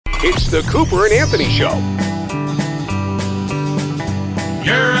It's the Cooper and Anthony Show.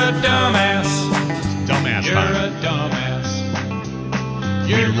 You're a dumbass. Dumbass You're time. a dumbass.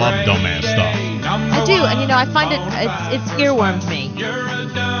 We love dumbass stuff. I do, and I find it's earwormed me. You're a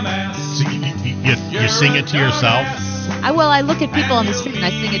dumbass. So you sing it to yourself? I look at people on the street and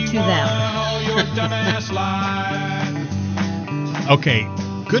I sing it to them. Your dumbass life. Okay,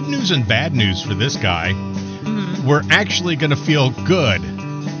 good news and bad news for this guy. Mm-hmm. We're actually going to feel good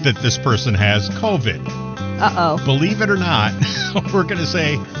that this person has COVID. Uh-oh. Believe it or not, we're going to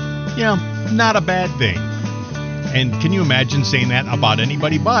say, not a bad thing. And can you imagine saying that about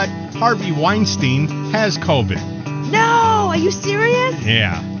anybody? But Harvey Weinstein has COVID. No, are you serious?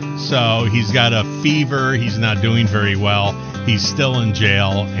 Yeah. So he's got a fever. He's not doing very well. He's still in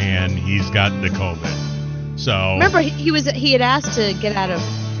jail, and he's got the COVID. So remember, he had asked to get out of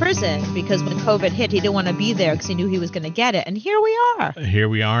prison because when COVID hit, he didn't want to be there because he knew he was going to get it. And here we are. Here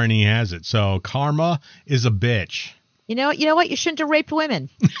we are, and he has it. So karma is a bitch. You know what? You shouldn't have raped women.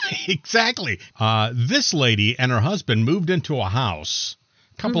 Exactly. This lady and her husband moved into a house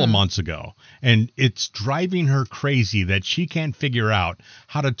a couple of months ago, and it's driving her crazy that she can't figure out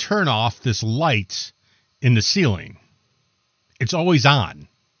how to turn off this light in the ceiling. It's always on.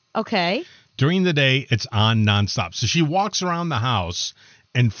 Okay. During the day, it's on nonstop. So she walks around the house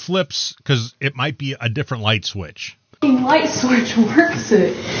and flips because it might be a different light switch. Light switch works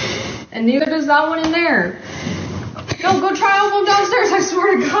it, and neither does that one in there. No, go try all of them downstairs. I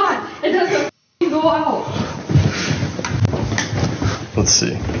swear to God, it doesn't go out. Let's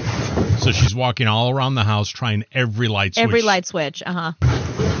see. So she's walking all around the house trying every light switch. Every light switch. Uh-huh.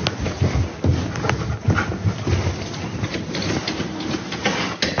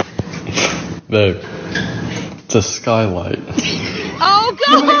 Babe, it's a skylight. Oh,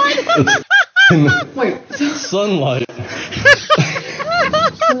 God! Wait, Sunlight.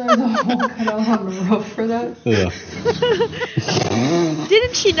 so there's a hole cut out on the roof for that? Yeah.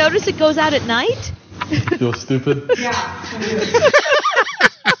 Didn't she notice it goes out at night? Feel stupid? Yeah,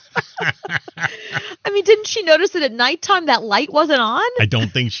 I I mean, didn't she notice that at nighttime that light wasn't on? I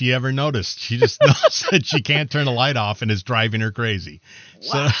don't think she ever noticed. She just knows that she can't turn the light off and it's driving her crazy.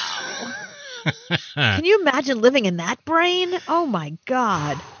 Wow. So Can you imagine living in that brain? Oh, my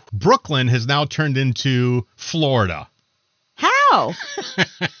God. Brooklyn has now turned into Florida. How?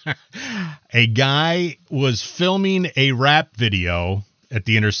 A guy was filming a rap video at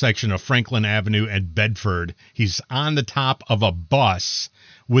the intersection of Franklin Avenue and Bedford. He's on the top of a bus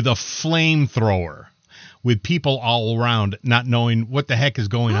with a flamethrower, with people all around not knowing what the heck is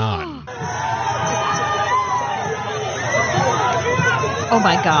going on. Oh,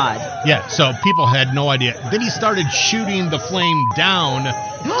 my God. Yeah, so people had no idea. Then he started shooting the flame down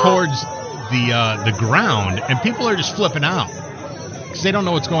towards the ground, and people are just flipping out because they don't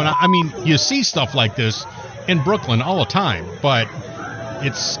know what's going on. I mean, you see stuff like this in Brooklyn all the time, but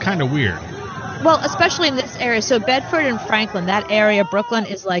it's kind of weird. Well, especially in this area. So Bedford and Franklin, that area, Brooklyn,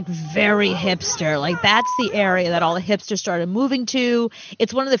 is like very hipster. Like that's the area that all the hipsters started moving to.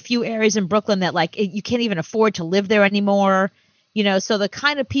 It's one of the few areas in Brooklyn that like you can't even afford to live there anymore. So the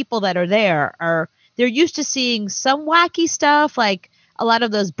kind of people that are there they're used to seeing some wacky stuff, like a lot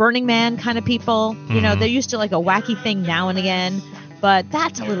of those Burning Man kind of people. They're used to like a wacky thing now and again, but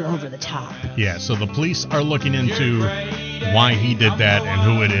that's a little over the top. Yeah, so the police are looking into why he did that and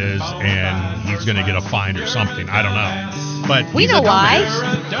who it is, and he's going to get a fine or something. I don't know. But we know why.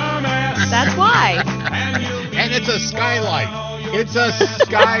 That's why. And it's a skylight. It's a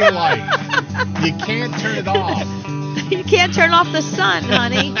skylight. You can't turn it off. You can't turn off the sun,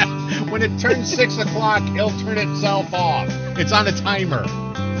 honey. When it turns 6 o'clock, it'll turn itself off. It's on a timer.